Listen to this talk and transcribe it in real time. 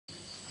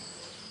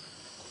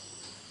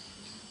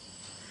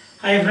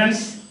Hi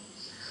friends,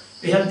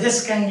 we have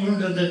just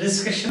concluded the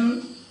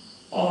discussion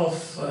of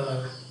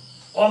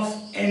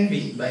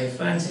envy by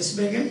Francis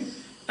Bacon.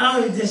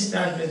 Now we just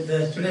start with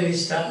today we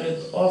start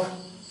with of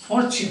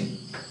fortune.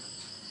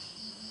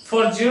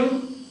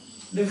 Fortune,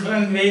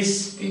 different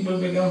ways people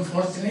become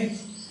fortunate,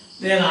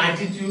 their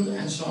attitude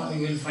and so on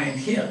you will find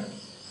here.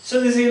 So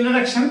this is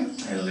introduction,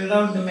 I will read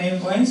out the main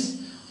points.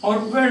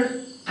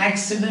 Outward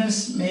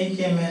accidents make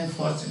a man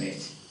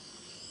fortunate.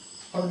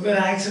 Outward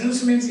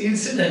accidents means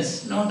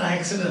incidents, not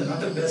accident,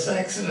 not a bus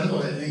accident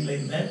or anything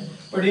like that,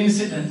 but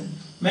incident.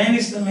 Man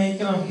is the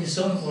maker of his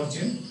own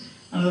fortune.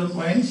 Another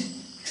point,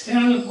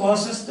 external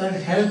causes that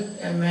help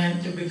a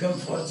man to become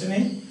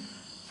fortunate,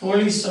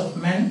 follies of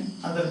men,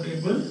 other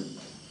people,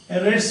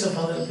 errors of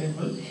other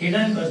people,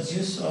 hidden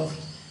virtues of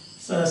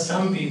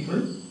some people.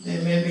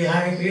 They may be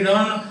having, we don't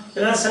know,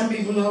 there are some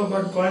people who have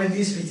got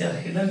qualities which are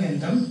hidden in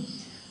them,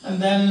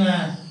 and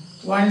then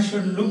one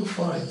should look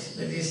for it.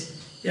 That is,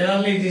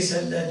 generally it is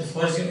said that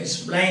fortune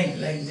is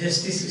blind, like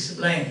justice is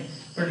blind,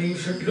 but you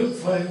should look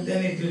for it,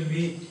 then it will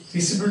be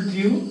visible to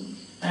you.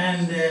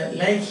 And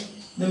like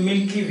the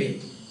Milky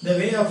Way, the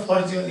way of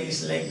fortune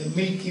is like the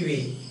Milky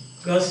Way,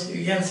 because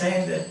you can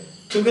say that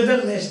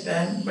together they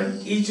stand, but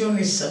each one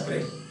is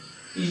separate.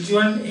 Each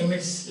one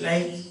emits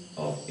light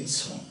of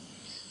its own.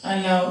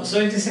 And now, so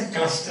it is a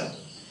cluster.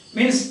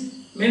 Means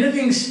many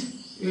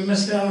things we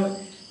must have,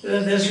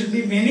 there should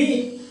be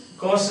many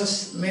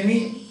causes,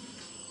 many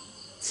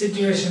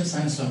situations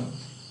and so on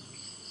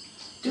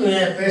to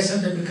a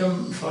person to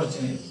become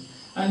fortunate.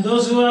 And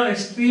those who are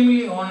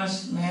extremely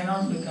honest may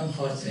not become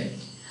fortunate.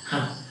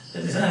 That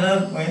is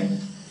another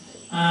point.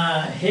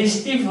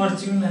 Hasty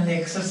fortune and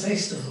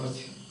exercised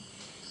fortune.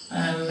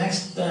 And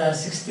next,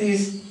 sixth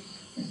is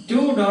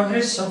two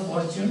daughters of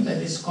fortune, that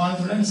is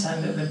confidence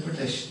and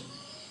reputation.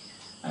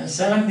 And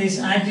seventh is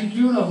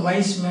attitude of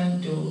wise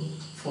men to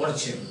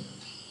fortune.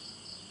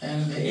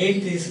 And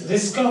eighth is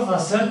risk of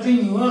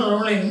asserting your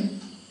role in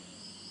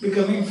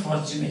becoming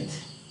fortunate.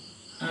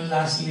 And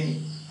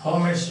lastly,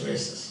 Homer's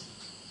verses.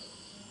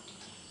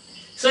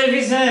 So if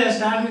we say,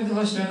 start with the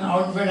first one,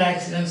 outward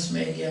accidents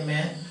make a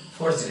man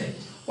fortunate.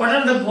 What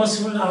are the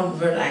possible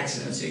outward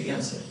accidents you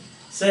can say?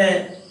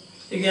 Say,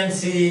 you can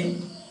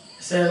see,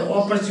 say,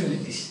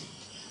 opportunities.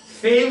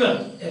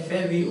 Favor,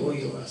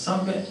 F-A-V-O-U-R.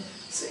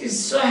 It's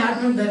so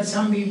happened that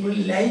some people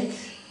like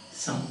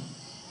some.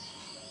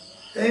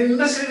 They are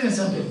interested in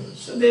some people.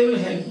 So they will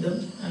help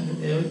them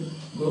and they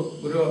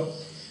will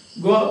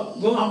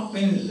go up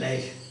in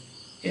life.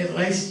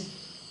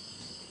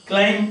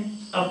 Climb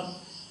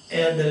up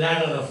the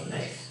ladder of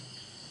life.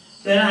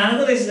 Then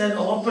another is that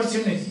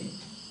opportunity.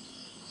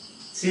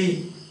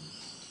 See,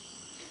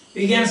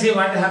 we can see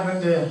what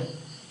happened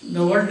in the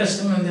Old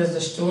Testament. There is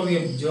the story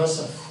of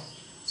Joseph.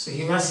 So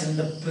he was in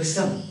the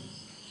prison.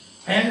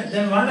 And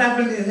then what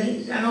happened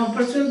is an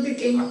opportunity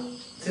came up.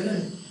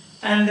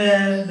 And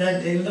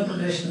that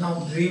interpretation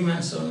of dream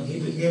and so on, he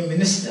became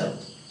minister.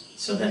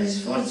 So that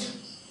is fortune.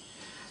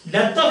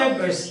 Death of a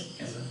person.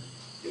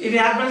 It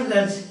happens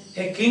that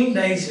a king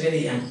dies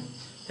very young.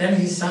 Then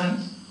his son,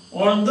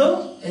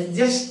 although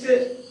just,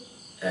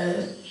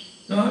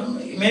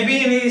 maybe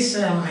in his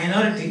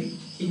minority,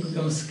 he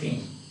becomes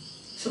king.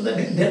 So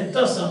that death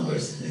of some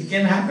person, it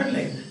can happen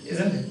like that,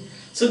 isn't it?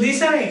 So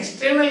these are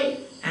external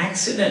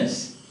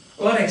accidents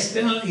or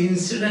external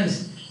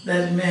incidents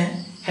that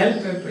may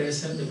help a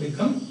person to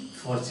become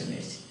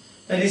fortunate.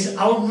 That is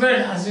outward,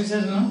 as you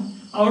said,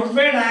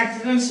 outward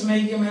accidents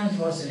make a man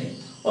fortunate.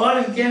 Or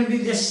it can be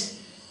just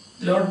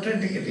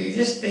lottery ticket. You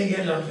just take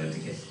a lottery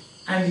ticket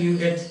and you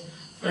get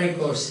 5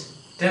 crores,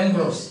 10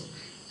 crores,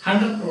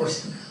 100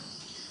 crores.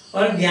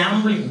 Or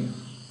gambling.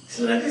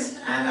 So that is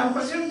an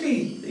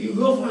opportunity. You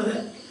go for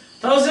that.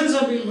 Thousands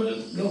of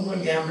people go for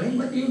gambling,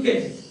 but you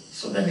get it.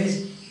 So that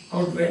is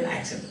outward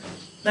accident.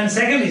 Then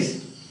second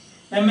is,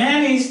 a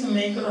man is the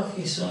maker of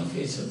his own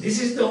future. This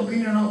is the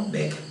opinion of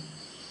Bacon.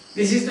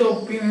 This is the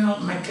opinion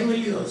of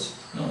Machiavelli also.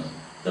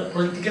 The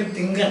political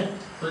thinker,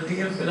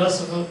 political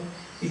philosopher,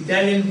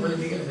 Italian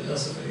political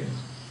philosopher.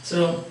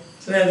 So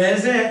there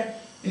is a,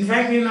 in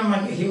fact,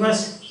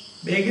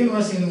 Bacon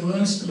was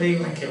influenced by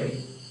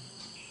Machiavelli,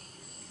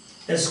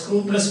 a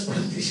scrupulous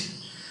politician.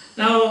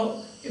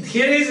 Now,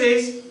 here he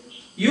says,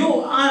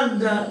 you are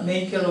the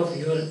maker of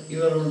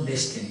your own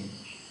destiny.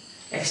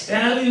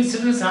 External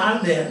incidents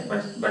are there,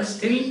 but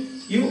still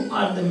you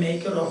are the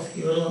maker of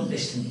your own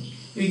destiny.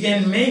 You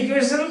can make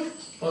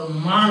yourself or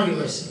mar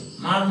yourself.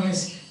 Mar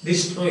means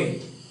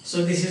destroy.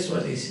 So this is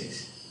what he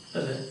says.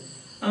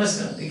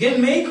 Understand? You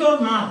can make or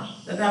mar.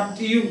 That's up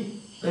to you.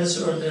 That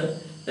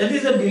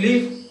is the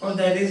belief, or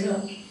that is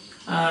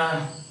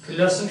a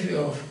philosophy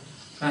of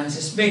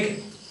Francis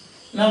Bacon.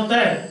 Now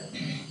third,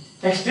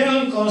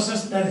 external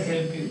causes that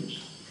help you.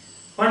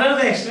 What are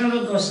the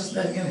external causes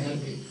that can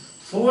help you?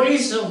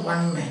 Follies of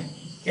one man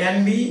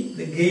can be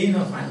the gain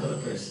of another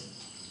person.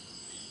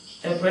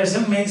 A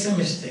person makes a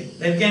mistake.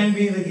 That can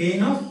be the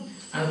gain of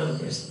another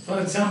person. For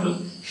example,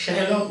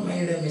 Shylock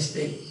made a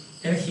mistake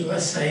and he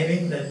was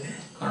signing that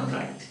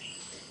contract.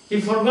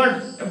 He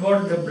forgot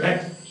about the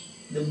blood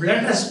the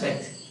blood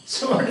aspect.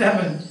 So what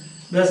happened?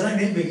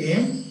 Bassanio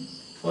became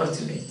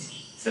fortunate,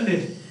 isn't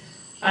it?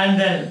 And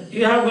then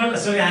you have got,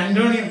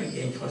 Antonio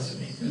became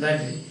fortunate in that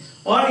way.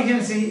 Or you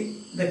can see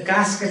the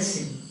casket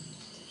scene.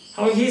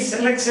 How he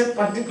selects a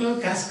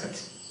particular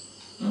casket.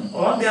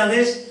 Or the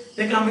others,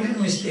 they committed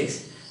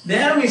mistakes.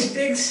 Their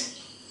mistakes,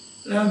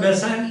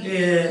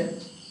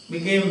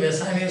 became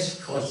Bassanio's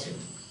fortune.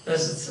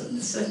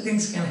 Such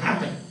things can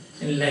happen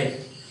in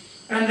life.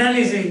 And then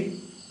you see,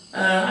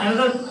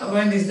 another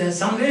point is that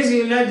some days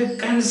you will have to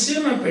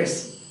consume a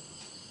person.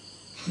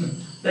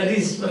 That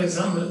is, for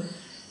example,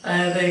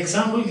 the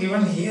example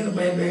given here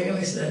by Bacon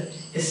is that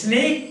a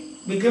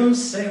snake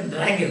becomes a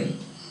dragon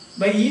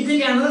by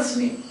eating another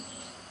snake.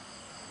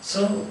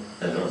 So,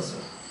 that also.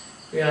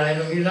 We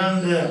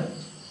don't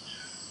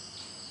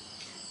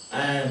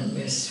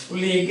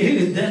fully agree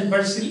with that,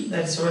 but still,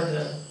 that's what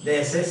the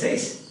essay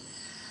says.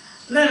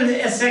 Then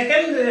a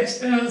second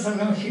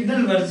external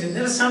hidden virtue.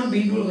 There are some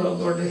people who have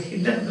got a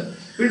hidden.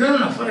 We don't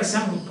know. For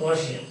example,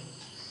 Portia.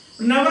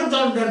 We never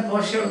thought that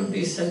Portia would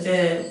be such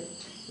a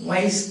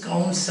wise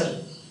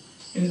counsel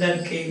in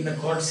that case, in the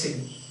court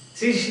scene.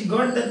 See, she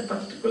got that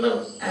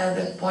particular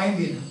that point.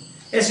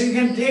 Yes, you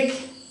can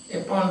take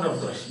a pound of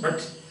flesh,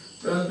 but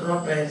don't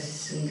drop a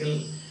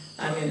single.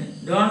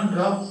 Don't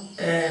drop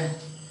a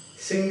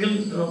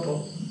single drop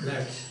of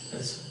blood.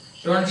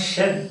 Don't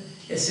shed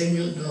a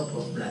single drop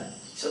of blood.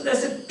 So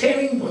that's a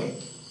turning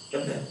point.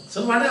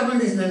 So what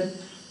happened is that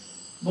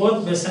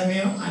both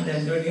Bassanio and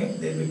Antonio,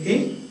 they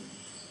became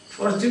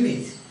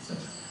fortunate.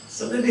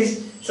 So that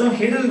is some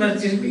hidden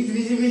virtues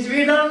which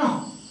we don't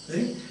know.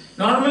 See?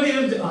 Normally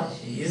you think, oh,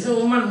 she is a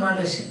woman, what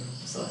does she know?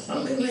 So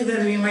something like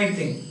that we might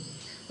think.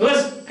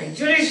 Because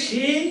actually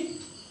she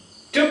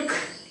took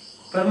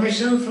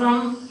permission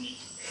from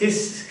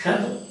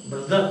her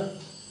brother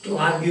to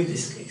argue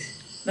this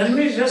case. That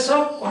means just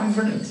so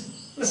confident.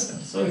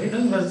 Listen, so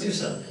hidden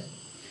virtues are there.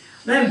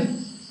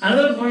 Then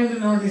another point to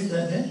note is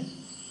that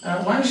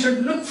one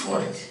should look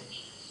for it.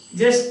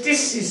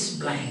 Justice is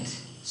blind,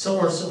 so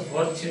also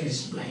fortune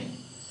is blind.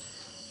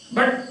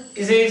 But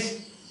it says,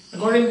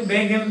 according to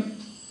Bacon,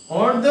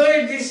 although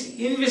it is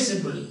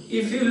invisible,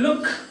 if you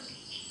look,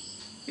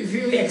 if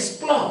you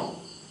explore,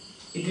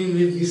 it will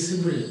be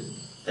visible.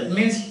 That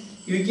means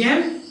you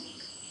can,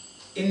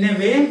 in a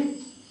way,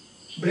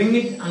 bring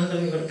it under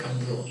your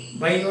control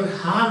by your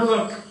hard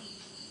work,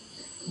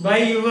 by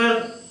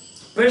your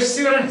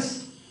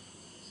perseverance.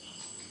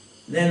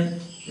 Then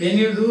when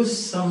you do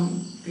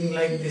something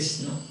like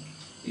this,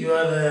 you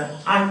are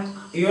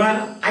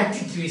at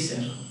it, we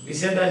say. We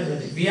said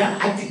that we are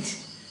at it.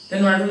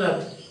 Then what will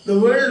happen? The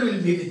world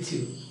will be with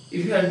you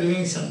if you are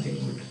doing something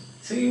good.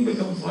 So you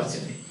become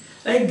fortunate.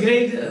 Like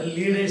great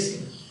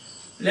leaders,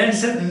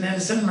 Nelson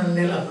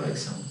Mandela, for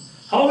example.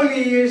 How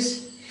many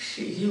years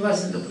he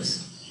was in the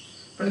prison?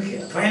 But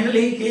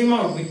finally he came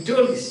out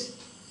victorious.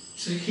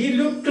 So he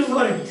looked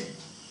for it.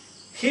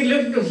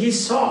 He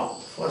saw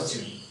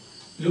fortune.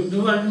 Looked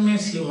for it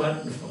means he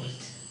worked for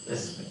it.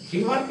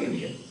 He worked in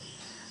it.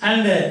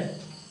 And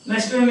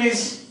next one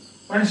is,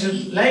 one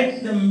should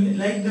like the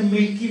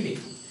Milky Way. It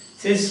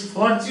says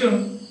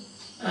fortune's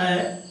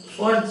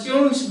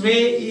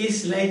way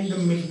is like the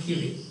Milky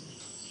Way.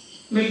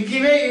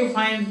 Milky Way you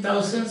find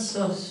thousands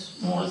of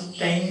small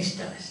tiny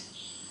stars.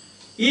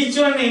 Each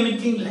one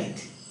emitting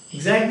light.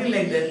 Exactly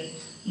like that.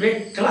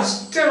 A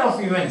cluster of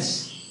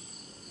events,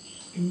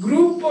 a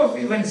group of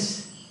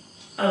events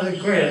are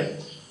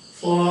required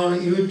for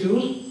you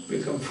to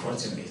become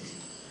fortunate.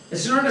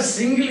 It's not a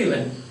single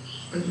event,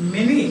 but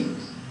many.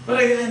 For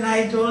example,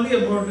 I told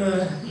you about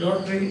a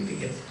lottery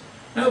ticket.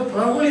 Now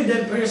probably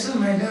that person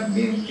might have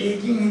been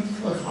taking it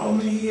for how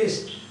many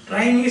years,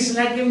 trying his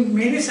luck in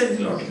many such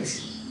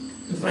lotteries.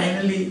 And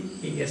finally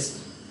he gets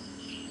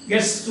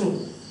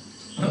through.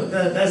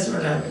 That's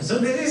what happens. So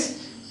there is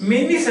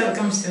many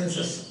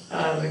circumstances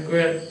are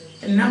required.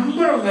 A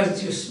number of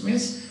virtues,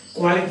 means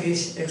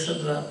qualities,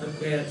 etc.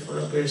 required for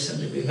a person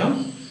to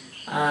become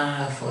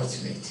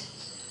fortunate.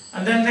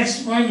 And then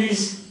next point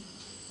is,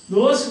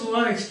 those who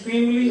are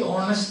extremely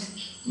honest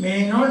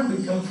may not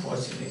become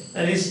fortunate.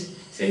 That is,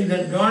 saying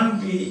that don't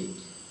be,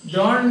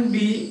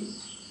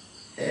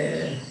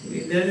 there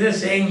is a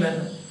saying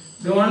that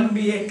don't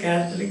be a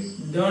Catholic,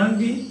 don't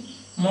be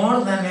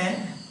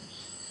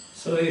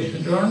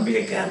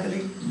a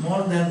Catholic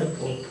more than the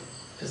Pope.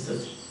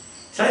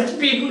 Such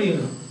people,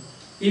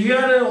 if you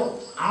are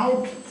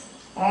out,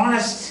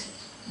 honest,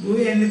 do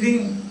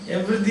anything,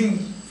 everything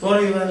for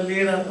your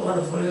leader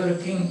or for your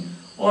king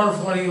or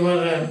for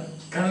your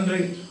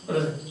country,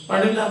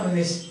 what will happen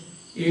is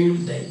you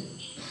will die.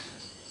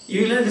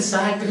 You will have to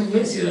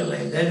sacrifice your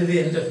life. That is the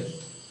end of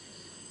it.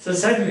 So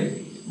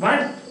certainly,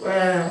 what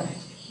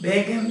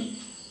Bacon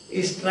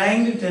is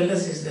trying to tell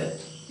us is that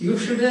you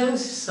should have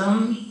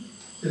some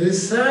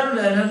reserved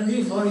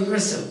energy for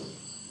yourself.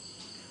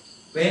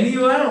 When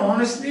you are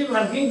honestly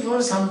working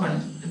for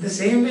someone, at the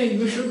same time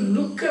you should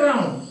look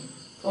around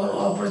for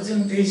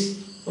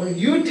opportunities for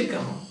you to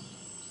come out.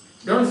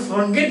 Don't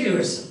forget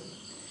yourself.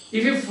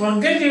 If you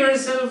forget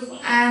yourself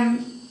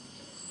and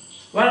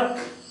work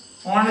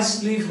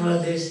honestly for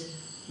others,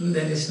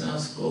 there is no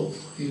scope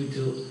for you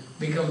to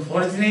become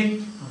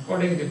fortunate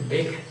according to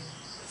Bacon.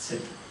 That's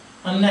it.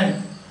 And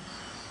then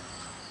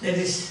there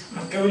is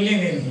Machiavellian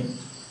in him.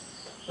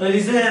 There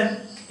is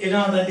a,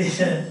 that is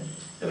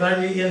what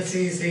we can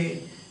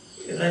see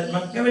that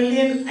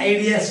Machiavellian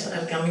ideas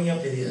are coming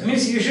up with you. It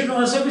means you should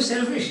also be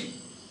selfish.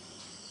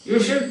 You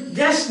should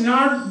just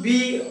not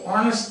be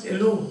honest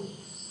alone,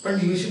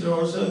 but you should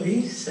also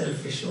be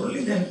selfish.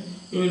 Only then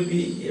you will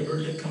be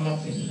able to come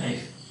up in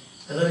life.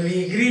 Whether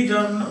we agree to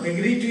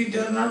it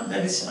or not,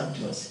 that is up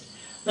to us.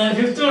 The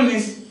fifth one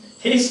is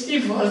hasty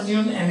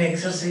fortune and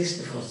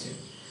exercised fortune.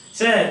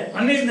 So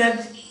one is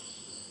that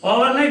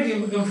overnight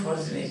you become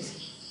fortunate.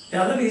 The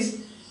other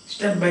is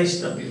step by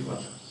step you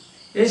follow.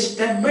 A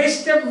step by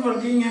step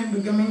working and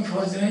becoming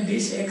fortunate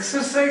is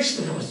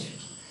exercised fortune.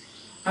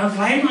 And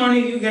fine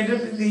morning you get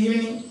up in the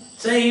evening,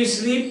 say you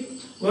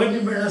sleep, go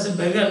to bed as a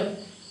beggar,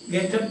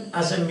 get up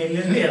as a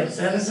millionaire.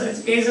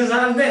 Such cases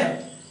are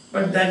there.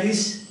 But that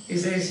is, he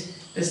says,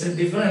 there's a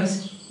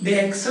difference. They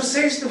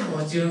exercise the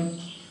fortune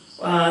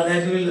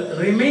that will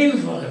remain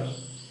forever.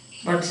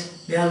 But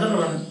the other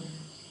one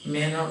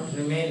may not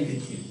remain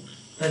with you.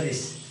 That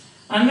is.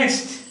 And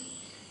next,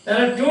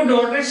 there are two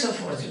daughters of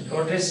fortune.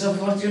 Daughters of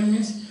fortune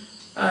means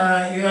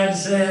you had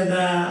say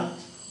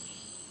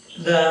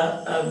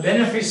the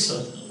benefits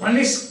of it. One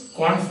is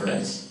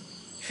confidence.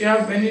 If you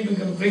have when you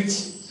become rich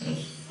and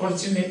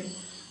fortunate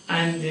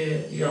and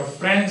your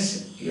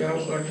friends, you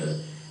have got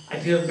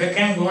at your beck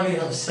and call, you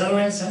have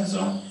servants and so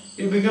on,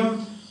 you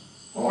become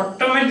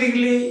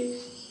automatically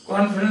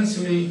confidence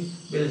will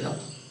build up.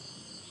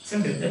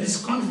 Isn't it? That is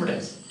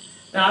confidence.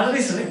 The other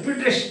is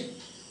reputation.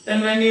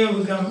 Then when you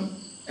become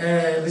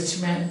a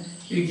rich man,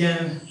 you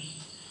can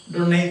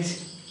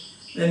donate,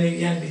 then you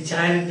can be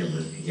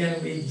charitable, you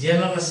can be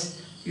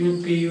generous, you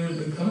will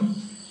become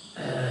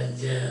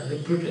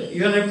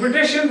your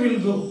reputation will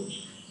go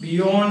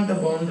beyond the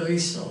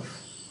boundaries of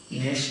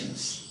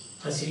nations.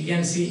 As you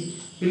can see,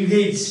 Bill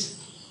Gates,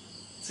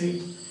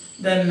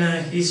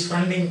 then he's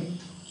funding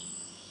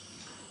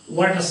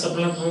water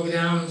supply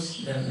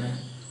programs, then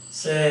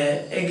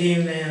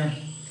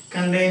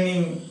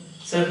containing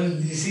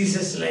certain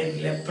diseases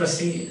like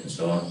leprosy and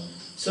so on.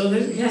 So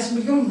that he has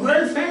become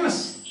world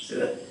famous.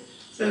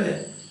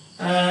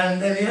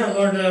 And then we have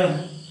got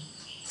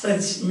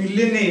such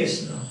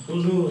millionaires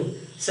who do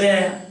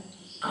say,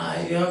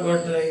 you have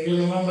got, you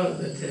remember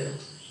that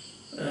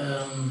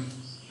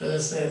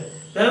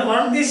there are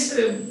all these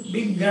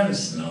big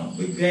guns,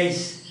 big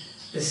guys,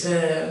 this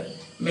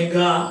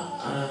mega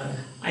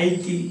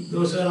IT,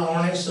 those are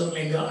owners of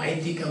mega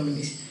IT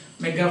companies,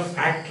 mega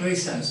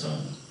factories and so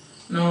on.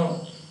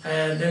 Now,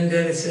 then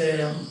there is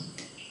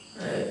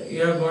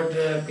you have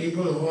got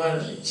people who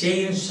are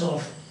chains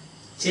of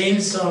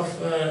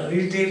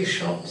retail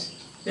shops.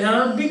 They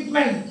are big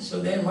men. So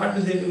then what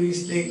do?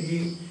 Is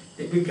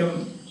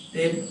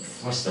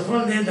first of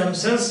all they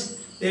themselves,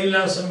 they will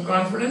have some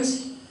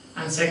confidence,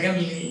 and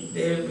secondly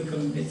they will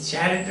become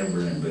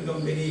charitable and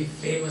become very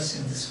famous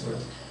in this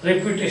world.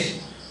 Reputation.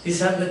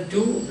 These are the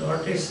two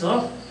daughters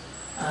of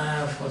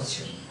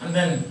fortune. And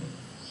then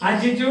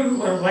attitude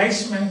or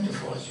wise men to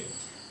fortune.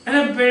 When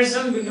a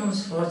person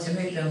becomes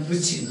fortunate and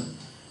rich,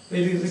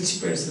 very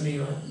rich person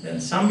you are, then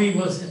some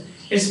people say,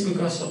 it's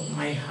because of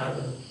my hard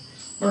work.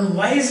 But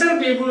wiser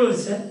people will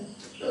say,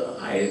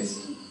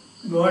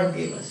 God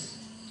gave us.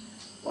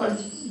 What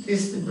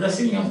is the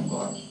blessing of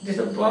God? This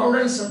is the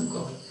providence of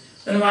God.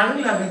 Then what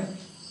will happen?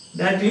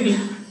 That will,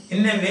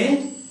 in a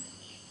way,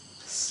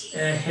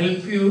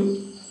 help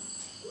you,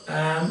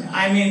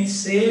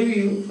 save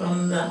you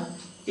from the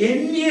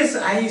envious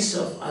eyes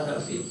of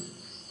other people.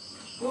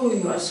 Oh,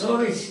 you are so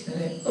rich.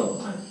 Oh,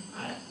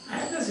 I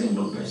am a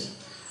simple person.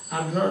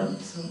 Abroad,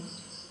 so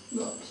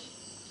God.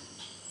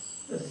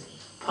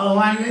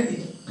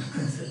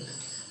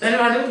 Then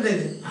what will they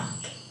do?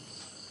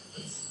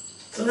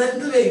 So that's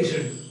the way you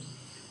should do.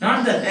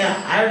 Not that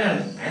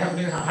I have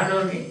been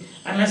hardworking,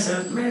 I am a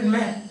self-made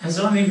man, and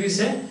so on. If you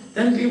say,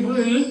 then people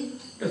will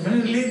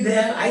definitely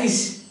their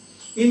eyes,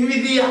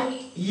 envidia,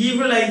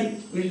 evil eye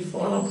will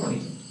fall upon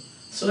you.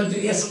 So to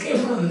escape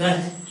from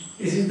that,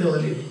 this is the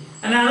only way.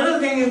 And another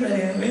thing is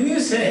that when you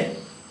say,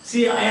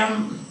 see, I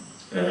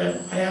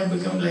have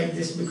become like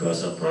this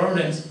because of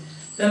providence,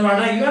 then what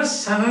are you are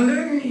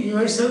surrendering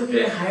yourself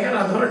to a higher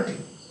authority.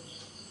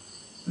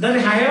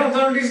 That higher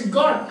authority is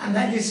God, and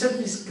that itself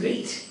is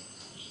great.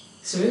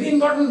 It's a very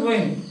important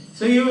point.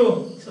 So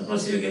you,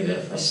 suppose you get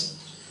a first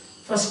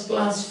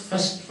class,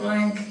 first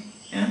rank,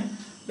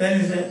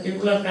 then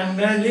people are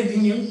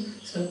congratulating you.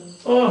 So,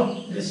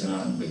 oh, this is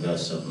not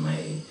because of my...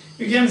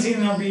 You can see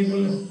now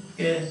people,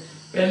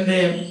 when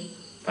they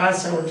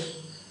pass out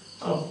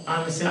of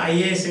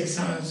IAS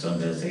exam and so on,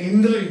 there's an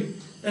interview.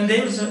 Then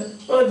they will say,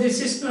 oh, this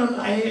is not,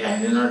 I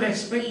did not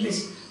expect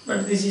this,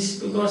 but this is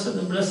because of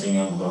the blessing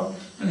of God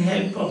and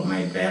help of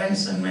my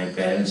parents and my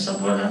parents'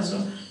 support and so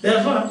on.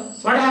 Therefore,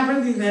 what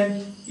happens is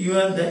that you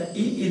are the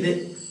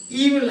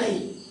evil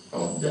eye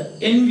of the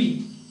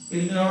envy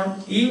will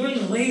not,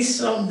 evil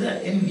rays of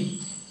the envy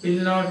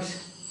will not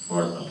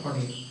fall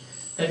upon you.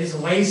 That is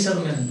wiser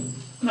men do.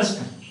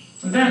 Understand?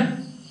 And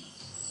then,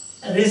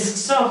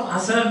 risks of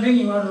asserting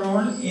your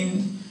role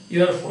in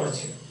your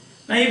fortune.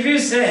 Now if you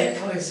say,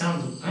 for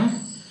example,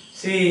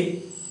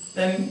 see,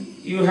 then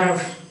you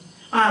have,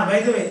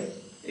 by the way,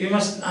 you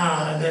must,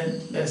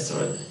 then that's the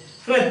word.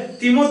 For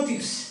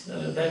Timotheus,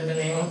 that's the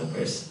name of the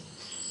person.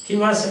 He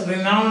was a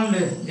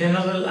renowned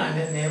general and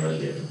a naval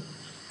leader.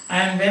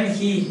 And when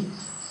he,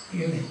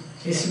 in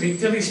his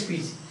victory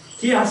speech,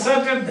 he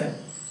asserted that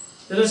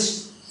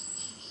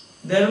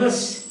there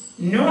was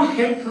no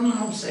help from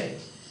outside.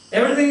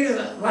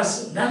 Everything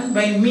was done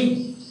by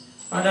me.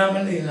 What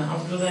happened is,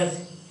 after that,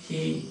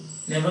 he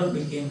never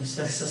became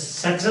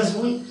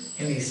successful in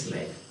his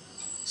life.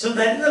 So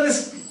that is the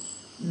risk.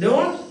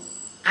 Don't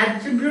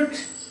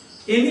attribute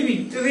any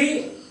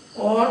victory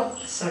or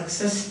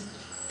success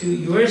to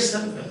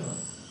yourself alone,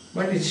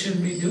 but it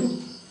should be to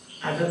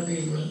other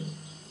people.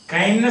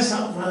 Kindness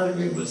of other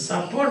people,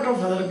 support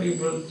of other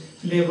people,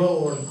 above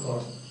all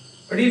God.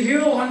 But if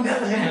you, on the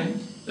other hand,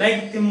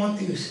 like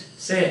Timotheus,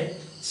 say,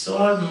 so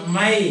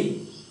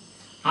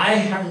I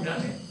have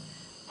done it,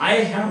 I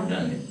have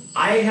done it,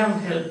 I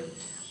have helped,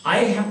 I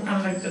have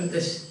conducted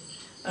this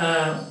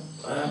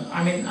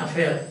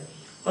affair,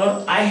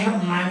 or I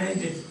have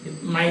managed it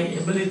with my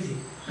ability,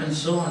 and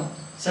so on.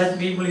 Such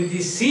people, it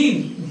is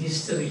seen in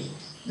history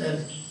that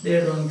they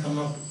don't come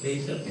up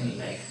later in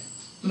life.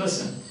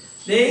 Listen,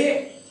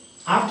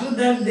 after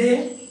that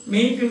they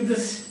meet with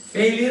this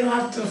failure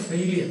after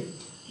failure.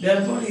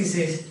 Therefore he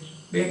says,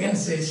 Bacon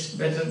says,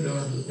 better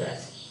don't do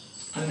that.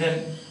 And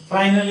then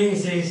finally he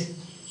says,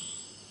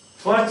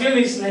 fortune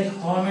is like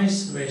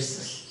Homer's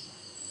verses.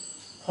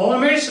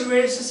 Homer's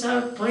verses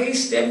are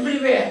praised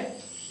everywhere.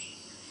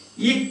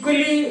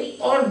 Equally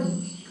or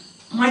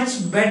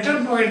much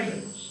better poetry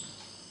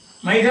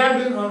might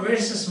have been, or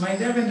verses might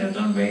have been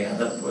written by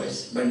other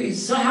poets. But it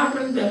so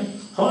happened that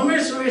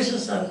Homer's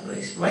verses are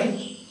praised.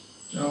 Why?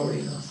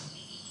 Nobody knows.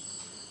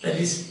 That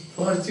is,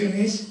 fortune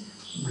is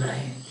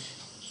blind.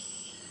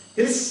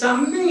 There is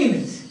something in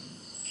it,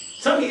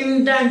 some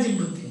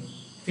intangible thing,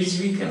 which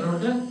we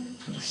cannot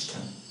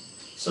understand.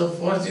 So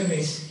fortune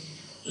is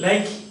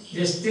like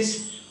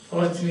justice,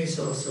 fortune is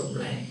also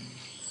blind.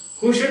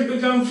 Who should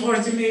become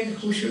fortunate,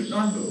 who should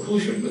not, who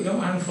should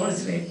become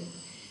unfortunate?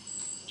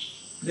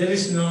 There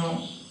is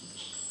no,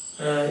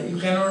 you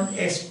cannot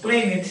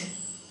explain it,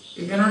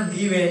 you cannot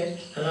give a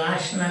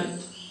rational,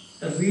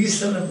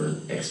 reasonable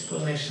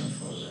explanation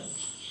for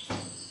that.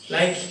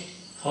 Like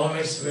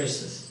Homer's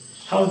verses,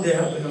 how they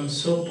have become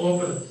so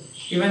popular.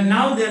 Even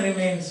now they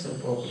remain so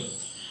popular.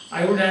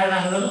 I would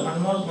add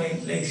one more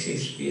point, like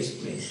Shakespeare's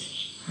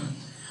plays.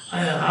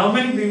 How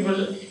many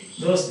people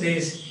those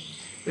days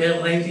were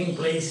writing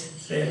plays,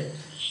 say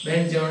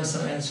Ben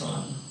Jonson and so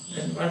on.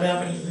 Then what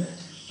happened to them?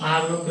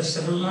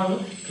 Christopher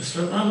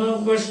Marlowe,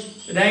 of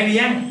course, died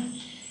young.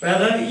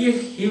 Whether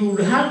if he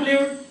would have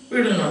lived,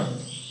 we do not know.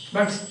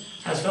 But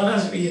as far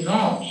as we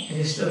know in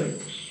history,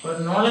 our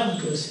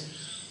knowledge goes,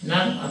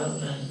 none other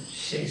than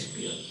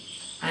Shakespeare.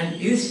 And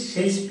is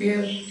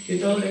Shakespeare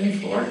without any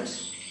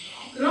faults?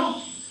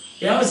 No.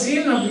 We have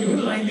seen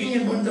people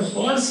writing about the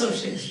faults of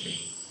Shakespeare.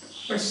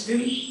 But still,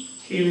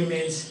 he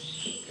remains,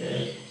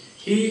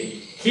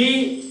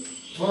 he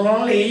for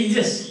all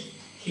ages,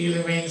 he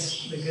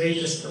remains the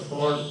greatest of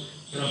all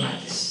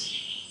dramatists.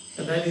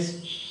 So that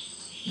is,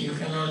 you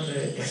cannot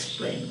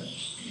explain that.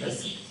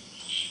 That's it.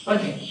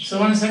 Okay, so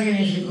once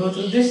again, if you go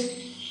through this,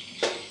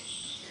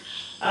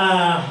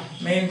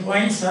 main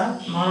points are,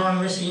 tomorrow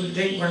onwards you will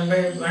take one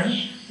by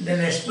one,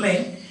 then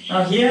explain.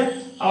 Now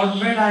here,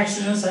 outward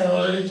accidents, I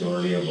already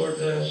told you about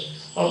the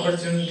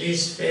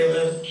opportunities,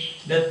 favor,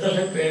 death of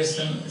a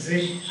person.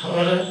 See,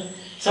 or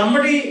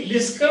somebody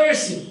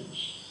discovers you.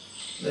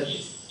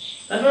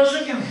 That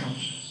also can happen.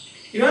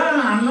 You are an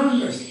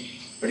unknown person,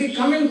 but you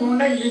come in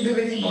contact with a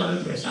very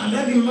important person, and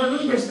that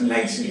important person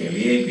likes you, a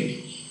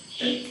VIP.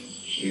 Then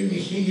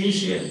he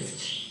gives you a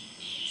lift.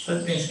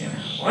 Such things can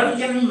happen. What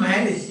can be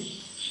marriage?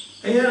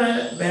 You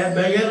are a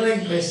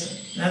beggar-like person.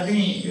 Nothing,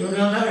 you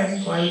don't have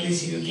any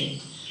qualities you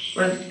think.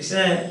 But it's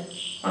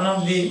one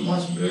of the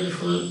most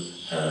beautiful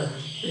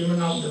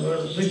women of the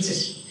world,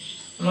 richest,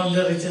 one of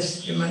the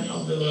richest women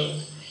of the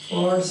world,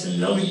 falls in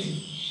love with you.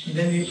 And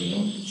then you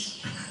become rich.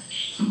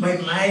 By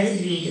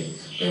marriage you get.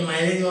 By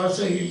marriage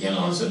also you can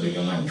also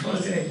become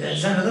unfortunate.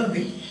 That's another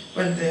thing.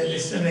 But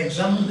this is an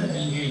example that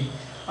I'm giving.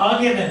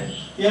 Okay then,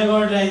 you have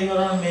got your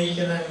own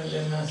nature and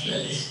then that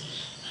is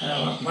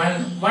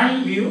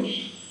one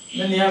view.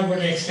 Then you have got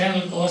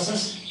external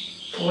causes,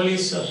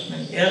 follies of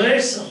men,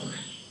 errors of men.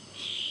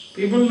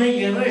 People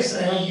make errors.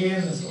 I have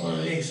given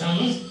already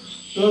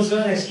examples. Those who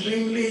are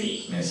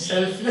extremely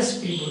selfless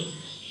people,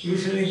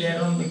 usually they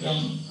don't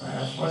become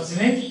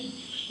fortunate.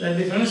 The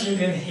difference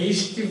between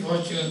hasty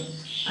fortune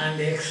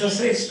and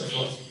exercised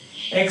fortune.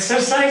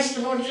 Exercised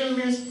fortune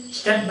means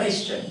step by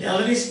step. The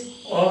other is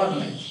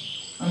overnight.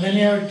 And then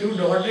you have two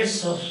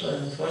daughters of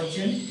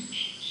fortune.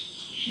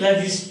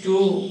 That is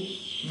two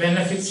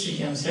benefits, you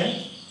can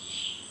say.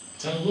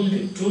 Two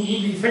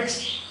good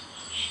effects.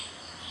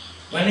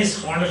 One is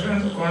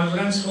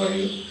confidence for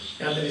you,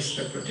 the other is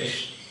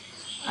reputation.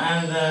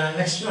 And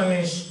next one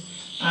is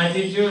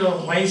attitude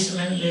of wise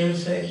men. They will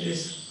say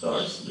this,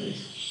 God's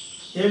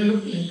this. They will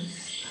look like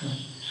this.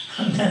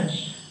 And then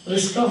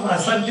risk of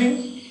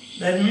asserting,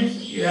 that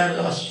means you are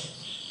lost.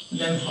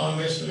 Then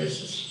harmless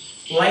verses.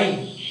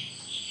 Why?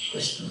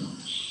 Question mark.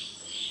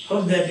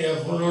 Hope that you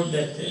have followed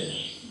that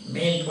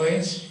main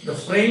points. The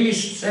frame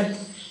is set.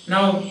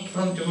 Now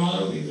from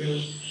tomorrow we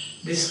will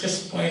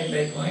discuss point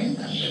by point,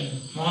 and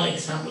then more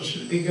examples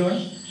will be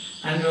given,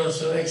 and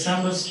also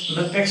examples in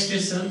the text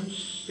itself.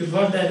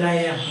 Before that,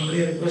 I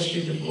humbly request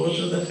you to go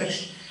through the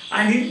text.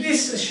 And in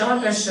this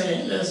short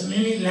essay, there is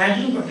many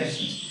Latin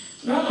quotations.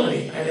 Don't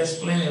worry, I'll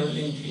explain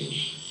everything to you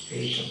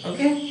later.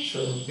 Okay?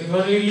 So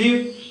before we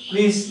leave,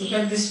 please look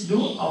at this.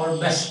 Do our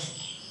best.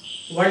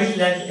 What is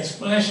that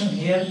explanation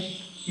here?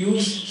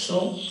 Use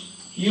soap,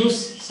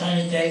 use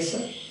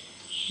sanitizer,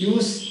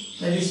 use,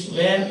 that is,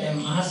 wear a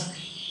mask,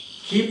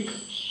 keep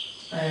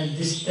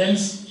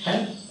distance,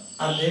 help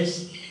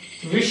others,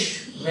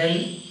 wish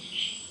well.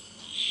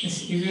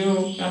 If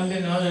you come to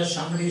know that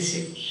somebody is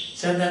sick,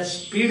 say that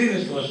speedy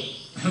recovery.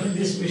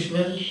 This wish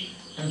well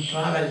and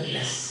travel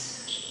less.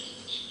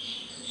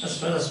 As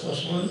far as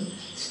possible,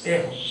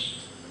 stay home.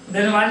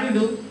 Then what you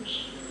do?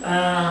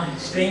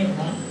 Staying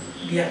home,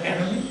 be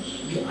academic,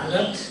 be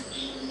alert,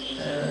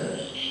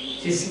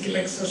 physical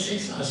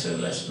exercise as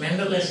well as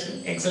mental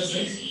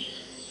exercise.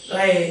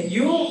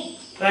 You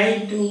try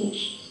to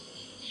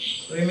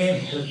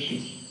remain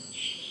healthy.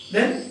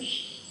 Then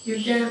you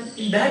can,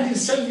 that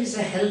itself is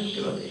a help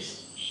to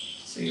others.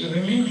 So you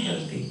remain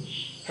healthy.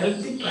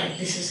 Healthy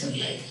practices in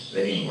life,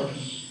 very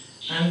important.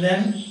 And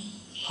then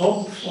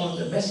hope for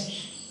the best.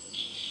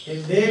 A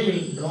day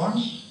will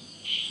dawn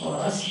for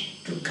us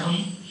to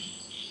come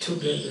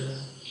together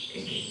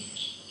again.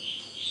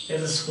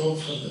 Let us hope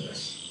for the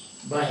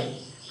best. Bye.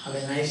 Have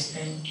a nice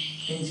time.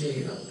 Enjoy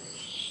your life.